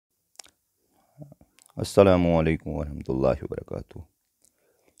Assalamu alaikum warahmatullahi wabarakatuh.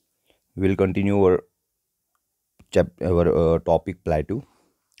 We will continue our topic plateau.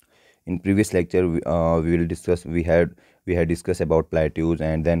 In previous lecture, we will discuss. We had discussed about plateaus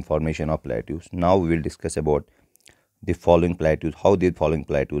and then formation of plateaus. Now we will discuss about the following plateaus. How the following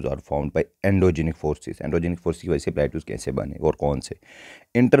plateaus are formed by endogenic forces. Endogenic forces की वजह से plateaus कैसे बने और कौन से?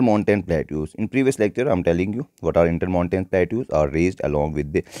 Intermontane plateaus. In previous lecture, I'm telling you what are intermontane plateaus are raised along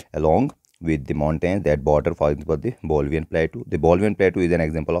with the mountains that border, for example, the Bolivian plateau. The Bolivian plateau is an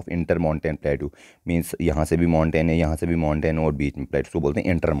example of intermontane plateau. Means यहाँ से भी mountain है, यहाँ से भी mountain है और बीच में plateau, तो बोलते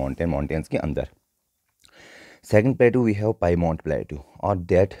हैं intermontane, mountains के अंदर. Second plateau we have Piedmont plateau, or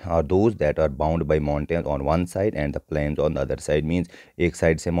that are those that are bound by mountains on one side and the plains on the other side. Means एक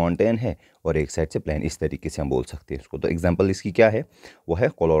साइड से mountain है और एक साइड से plain, इस तरीके से हम बोल सकते हैं इसको. तो एग्जांपल इसकी क्या है, वो है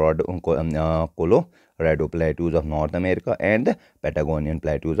Colorado plateaus of North America and the Patagonian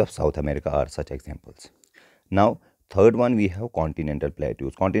plateaus of South America are such examples. Now third one we have continental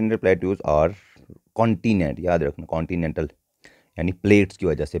plateaus. Continental plateaus are continent, याद रखना, continental यानी प्लेट्स की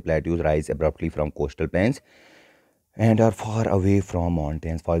वजह से plateaus rise abruptly from coastal plains and are far away from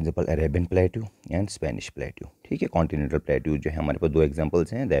mountains. For example, Arabian plateau and Spanish plateau. ठीक है, continental plateau जो है हमारे पास दो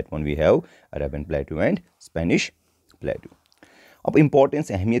examples हैं. That one we have Arabian plateau and Spanish plateau. अब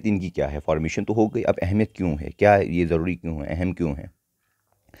importance, अहमियत इनकी क्या है? फॉर्मेशन तो हो गई, अब अहमियत क्यों है, क्या ये ज़रूरी क्यों है, अहम क्यों है?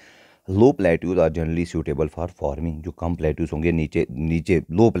 लो plateaus are generally suitable for farming. जो कम प्लेट्यूज होंगे, नीचे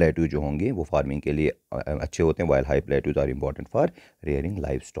लो प्लेट्यूज जो होंगे वो फार्मिंग के लिए अच्छे होते हैं. While high plateaus are important for rearing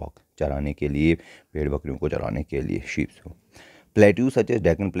live stock, चराने के लिए, भेड़ बकरियों को चराने के लिए, शीप्स को. Plateaus such as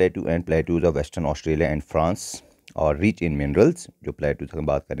Deccan plateau and plateaus of western Australia and France और रिच इन मिनरल्स. जो प्लेट्यूज की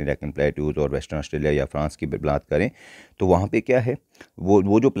बात करें, डेक्कन प्लेट्यूज और वेस्टर्न ऑस्ट्रेलिया या फ्रांस की बात करें, तो वहाँ पे क्या है,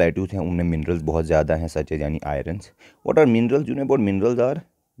 वो जो प्लेट्यूज हैं उनमें मिनरल्स बहुत ज़्यादा हैं, सच एज यानी irons. What are minerals? You know about minerals are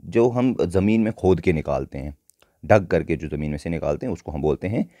जो हम ज़मीन में खोद के निकालते हैं, डग करके जो ज़मीन में से निकालते हैं उसको हम बोलते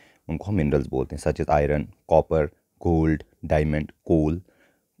हैं, उनको हम मिनरल्स बोलते हैं. Such as iron, copper, gold, diamond, coal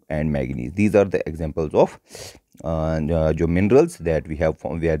and manganese. These are the examples of जो minerals that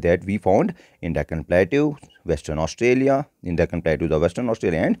we found in Deccan plateau, western Australia, in Deccan plateaus of western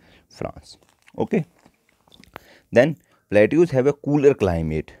Australia and France. Okay, then plateaus have a cooler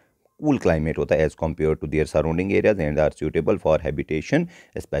climate. Cool climate होता है as compare to their surrounding areas and are suitable for habitation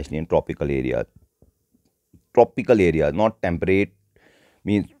specially in tropical areas. Tropical areas, not temperate.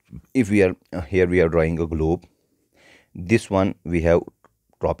 Means if we are here we are drawing a globe. This one we have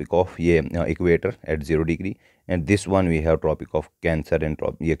tropic of ये equator at 0 degree and this one we have tropic of Cancer and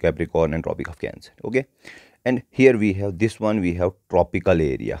ये Capricorn and tropic of Cancer. Okay, and here we have this one we have tropical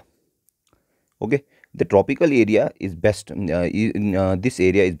area. Okay, the tropical area is best, this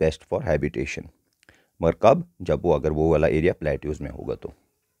area is best for habitation. मगर कब? जब वो अगर वो वाला area plateaus में होगा तो.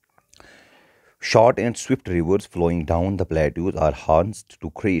 Short and Swift rivers flowing down the plateaus are हार्न्स्ड to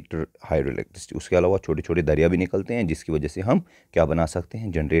create hydro electricity. उसके अलावा छोटे छोटे दरिया भी निकलते हैं जिसकी वजह से हम क्या बना सकते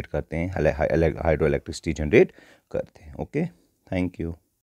हैं, जनरेट करते हैं, हाइड्रो इलेक्ट्रिसिटी जनरेट करते हैं. Okay, thank you.